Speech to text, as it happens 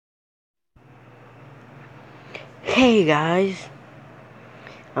Hey guys,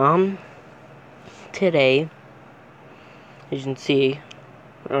 today, as you can see,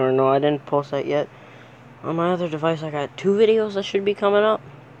 or no, I didn't post that yet. On my other device, I got 2 videos that should be coming up.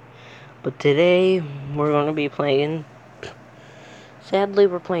 But today, we're going to be playing, sadly,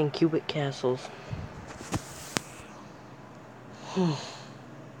 we're playing Cubic Castles. I'm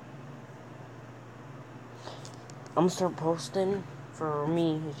going to start posting for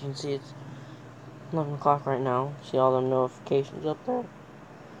me. As you can see, it's 11 o'clock right now. See all the notifications up there?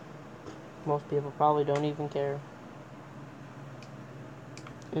 Most people probably don't even care.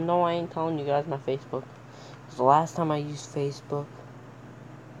 And no, I ain't telling you guys my Facebook. It's the last time I used Facebook.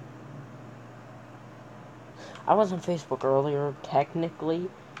 I was on Facebook earlier, technically,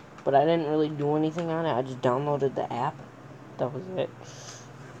 but I didn't really do anything on it. I just downloaded the app. That was it.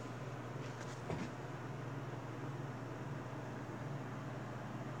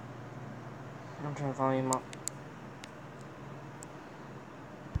 I'm turning volume up.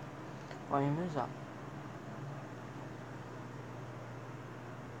 Volume is up.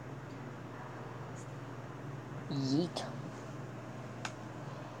 Yeet.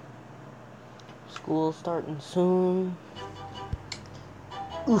 School's starting soon.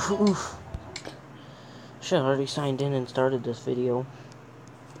 Oof, oof. Should have already signed in and started this video.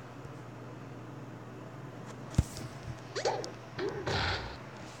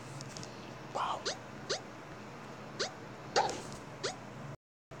 Wow.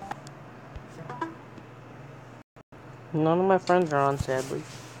 None of my friends are on, sadly.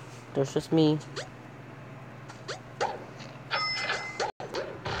 There's just me.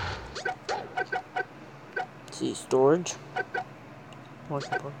 Let's see, storage. You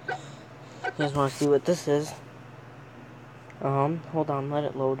guys want to see what this is? Hold on, let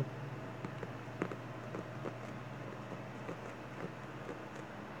it load.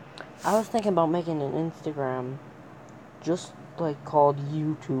 I was thinking about making an Instagram just like called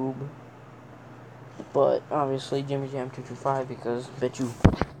YouTube, but obviously Jimmy Jam 225 because I bet you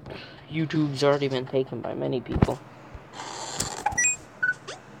YouTube's already been taken by many people.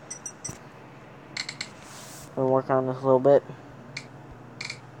 Been working on this a little bit.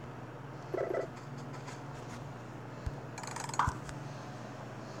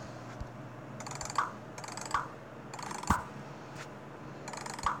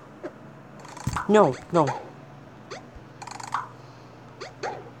 No. Oh.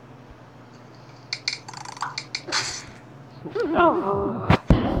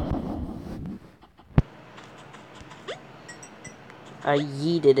 I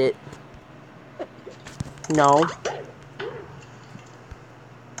yeeted it. No.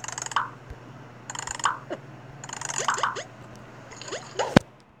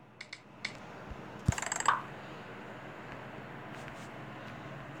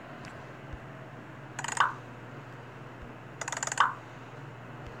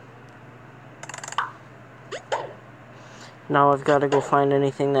 Now I've got to go find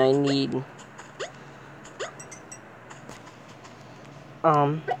anything that I need.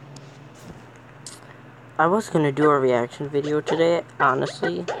 I was gonna do a reaction video today,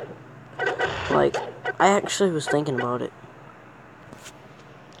 honestly. Like, I actually was thinking about it.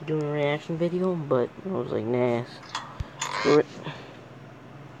 Doing a reaction video, but I was like, nah. Screw it.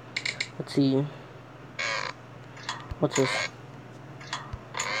 Let's see. What's this?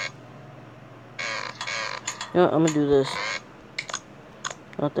 Yeah, I'm gonna do this.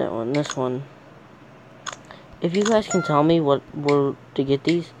 Not that one, this one. If you guys can tell me what were to get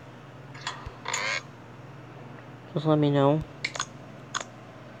these, just let me know.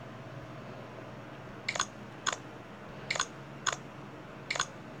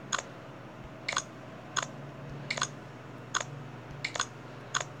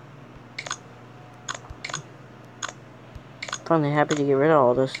 Finally happy to get rid of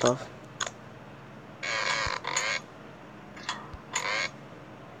all this stuff.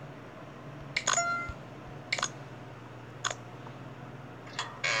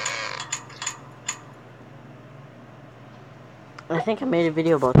 I think I made a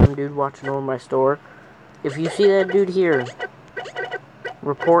video about some dude watching over my store. If you see that dude here,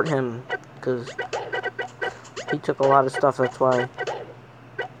 report him, because he took a lot of stuff, that's why.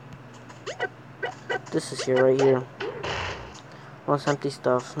 This is here, right here. All this empty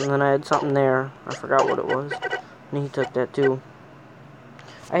stuff. And then I had something there. I forgot what it was. And he took that too.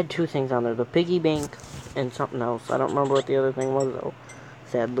 I had 2 things on there. The piggy bank and something else. I don't remember what the other thing was, though.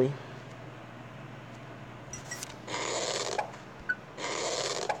 Sadly.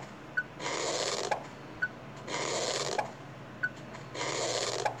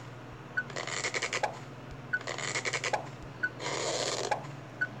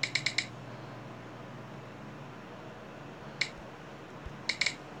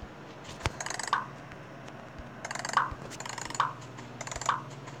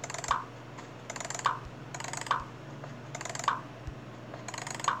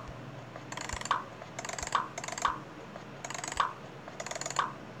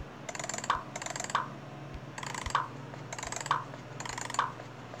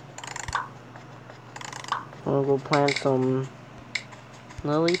 go plant some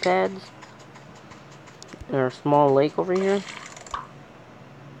lily pads in our small lake over here.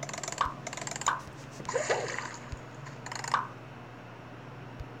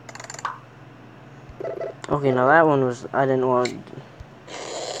 Okay, now that one was, I didn't want to...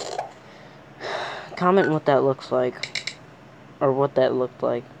 Comment what that looks like. Or what that looked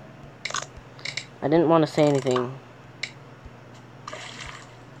like. I didn't want to say anything.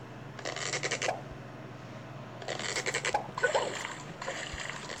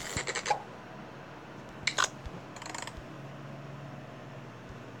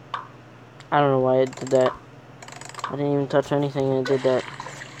 I don't know why it did that. I didn't even touch anything and it did that.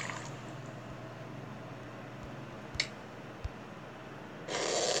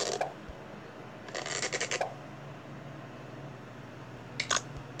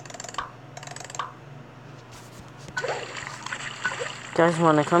 Guys,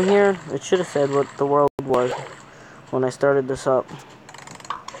 when I come here, it should have said what the world was when I started this up.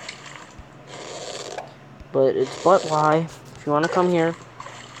 But it's But Why. If you want to come here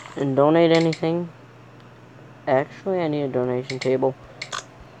and donate anything. Actually, I need a donation table.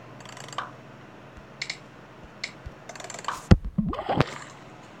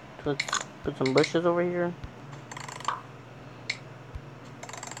 So let's put some bushes over here.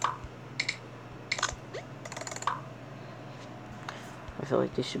 I feel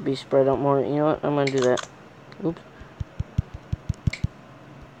like they should be spread out more. You know what? I'm gonna do that. Oops.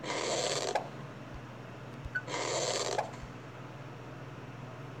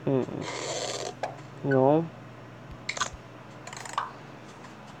 No.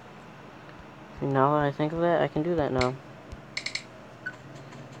 Now that I think of that, I can do that now.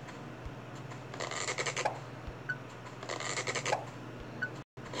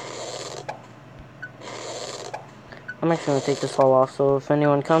 I'm actually gonna take this all off, so if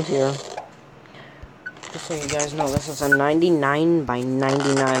anyone comes here, just so you guys know, this is a 99 by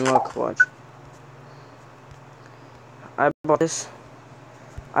 99 look. Watch. I bought this.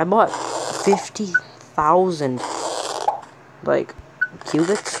 I bought 50,000 like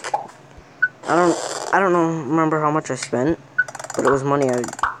cubits. I don't know, remember how much I spent, but it was money I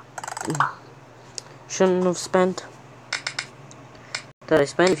shouldn't have spent. That I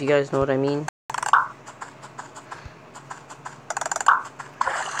spent, if you guys know what I mean.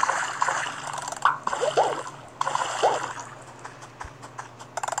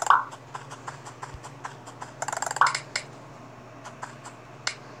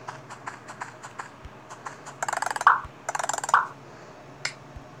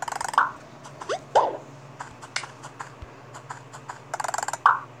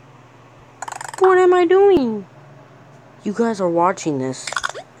 What am I doing? You guys are watching this,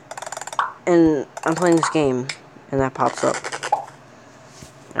 and I'm playing this game, and that pops up.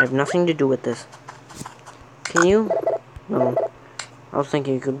 I have nothing to do with this. Can you? No. I was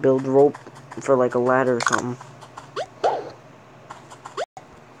thinking you could build rope for like a ladder or something.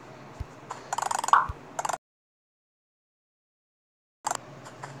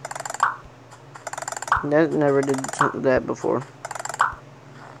 That never did that before.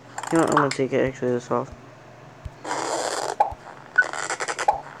 You know what, I'm gonna take actually this off.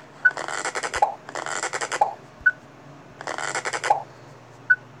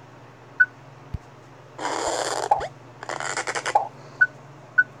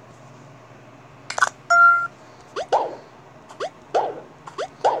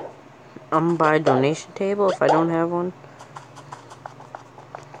 I'm gonna buy a donation table if I don't have one.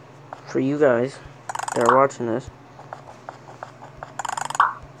 For you guys that are watching this.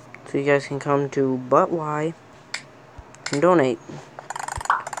 So you guys can come to But Why and donate.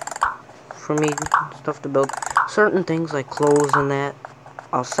 For me, stuff to build. Certain things like clothes and that,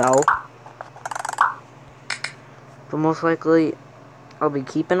 I'll sell. But most likely, I'll be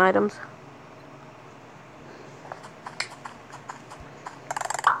keeping items.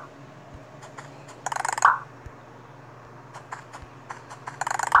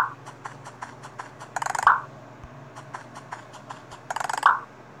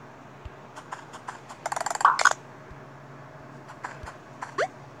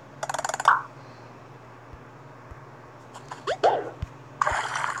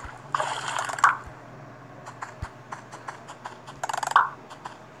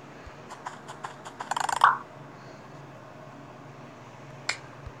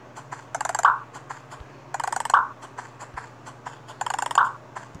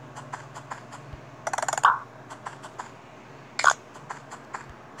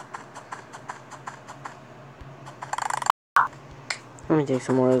 Let me take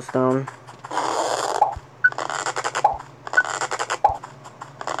some more of this down.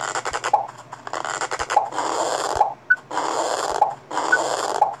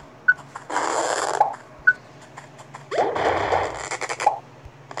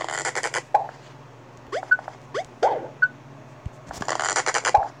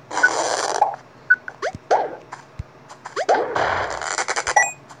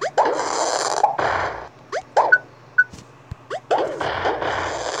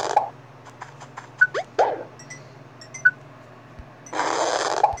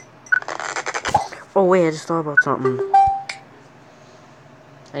 Oh wait, I just thought about something.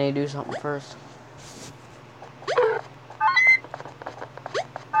 I need to do something first.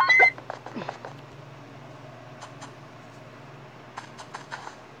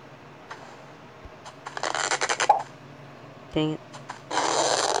 Dang it.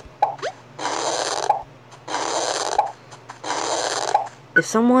 If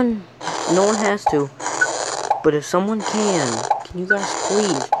someone, no one has to, but if someone can you guys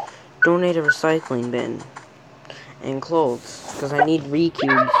please donate a recycling bin and clothes? Because I need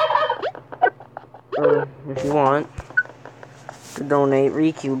Recubes. Or, if you want, to donate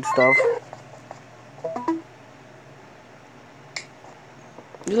Recube stuff.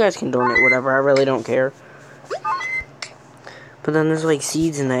 You guys can donate whatever, I really don't care. But then there's like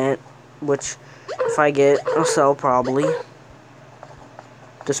seeds in that, which if I get, I'll sell probably.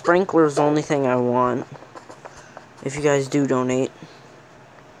 The sprinkler is the only thing I want. If you guys do donate.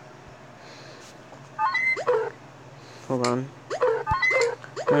 Hold on.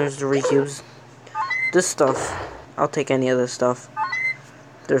 There's the Recubes. This stuff, I'll take any of this stuff.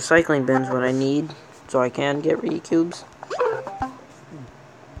 The recycling bin's what I need, so I can get Recubes.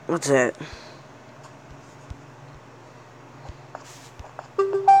 What's that?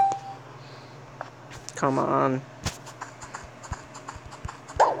 Come on.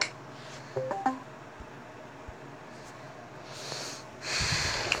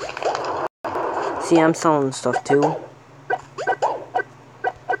 See, I'm selling stuff too.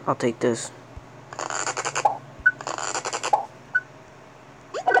 I'll take this.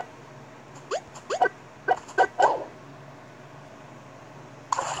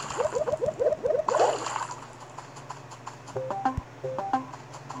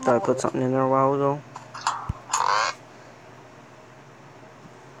 Thought I put something in there a while ago.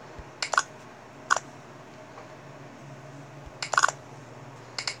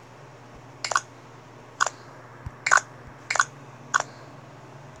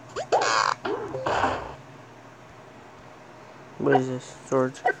 What is this?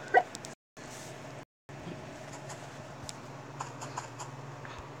 Storage.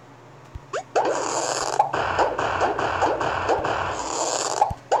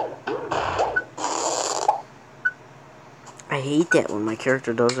 I hate that when my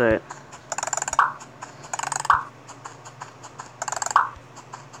character does that.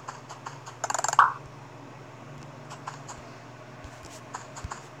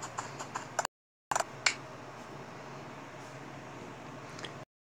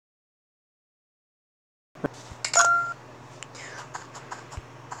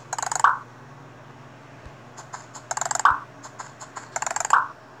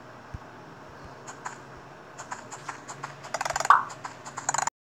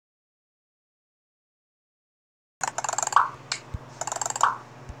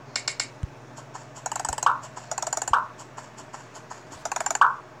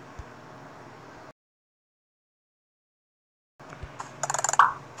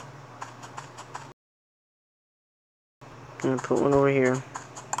 I'm gonna put one over here.